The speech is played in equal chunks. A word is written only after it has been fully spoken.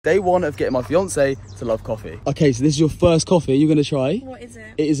Day one of getting my fiance to love coffee. Okay, so this is your first coffee you're gonna try. What is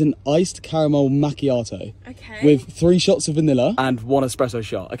it? It is an iced caramel macchiato. Okay. With 3 shots of vanilla and 1 espresso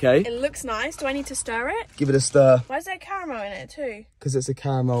shot, okay? It looks nice. Do I need to stir it? Give it a stir. Why is there caramel in it too? Because it's a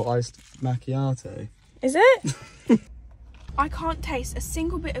caramel iced macchiato. Is it? I can't taste a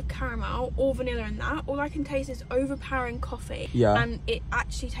single bit of caramel or vanilla in that. All I can taste is overpowering coffee. Yeah. And it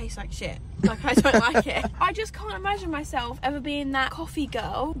actually tastes like shit. Like, I don't like it. I just can't imagine myself ever being that coffee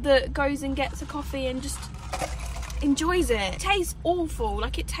girl that goes and gets a coffee and just enjoys it. It tastes awful.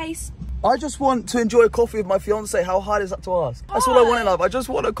 Like, it tastes... I just want to enjoy a coffee with my fiance. How hard is that to ask? That's all I want in life. I just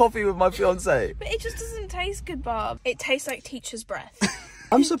want a coffee with my fiance. But it just doesn't taste good, Bob. It tastes like teacher's breath.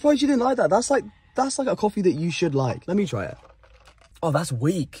 I'm surprised you didn't like that. That's like a coffee that you should like. Let me try it. Oh, that's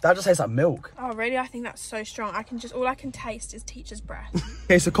weak. That just tastes like milk. Oh, really? I think that's so strong. All I can taste is teacher's breath.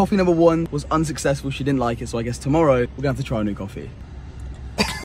 Okay, so coffee number 1 was unsuccessful. She didn't like it, so I guess tomorrow we're gonna have to try a new coffee.